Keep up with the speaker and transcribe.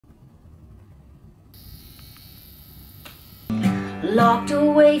locked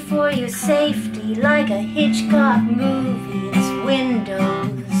away for your safety like a Hitchcock movie. It's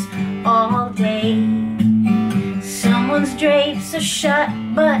windows all day. Someone's drapes are shut,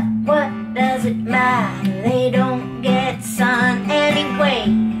 but what does it matter? They don't get sun anyway.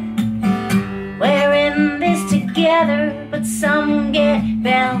 We're in this together, but some get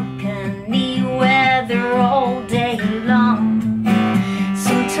balcony weather all day long.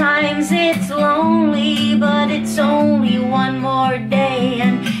 Sometimes it's lonely, but it's only one more day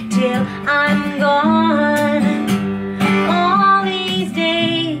until I'm gone. All these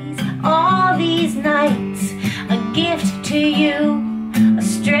days, all these nights, a gift to you,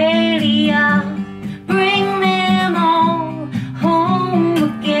 Australia. Bring them all home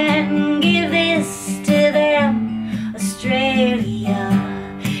again. Give this to them, Australia.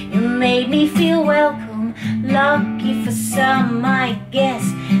 You made me feel welcome, lucky for some, I guess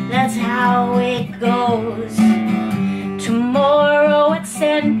that's how it goes. Tomorrow at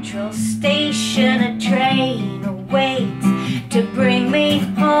Central Station, a train awaits to bring me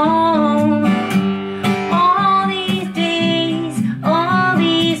home. All these days, all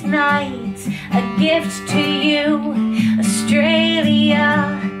these nights, a gift to you,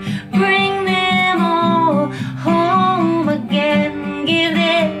 Australia. Bring them all home again. Give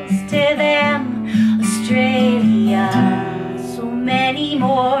this to them, Australia. So many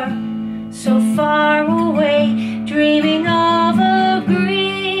more, so far away, dreaming of a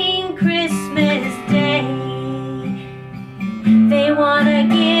green Christmas day. They wanna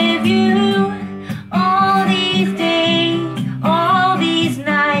give you all these days, all these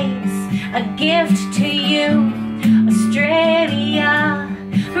nights, a gift to you, Australia.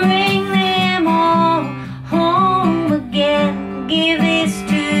 Bring them all home again. Give this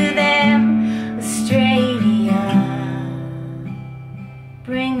to them, Australia.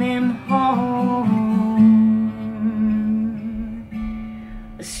 Bring them home,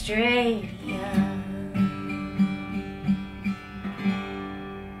 Australia.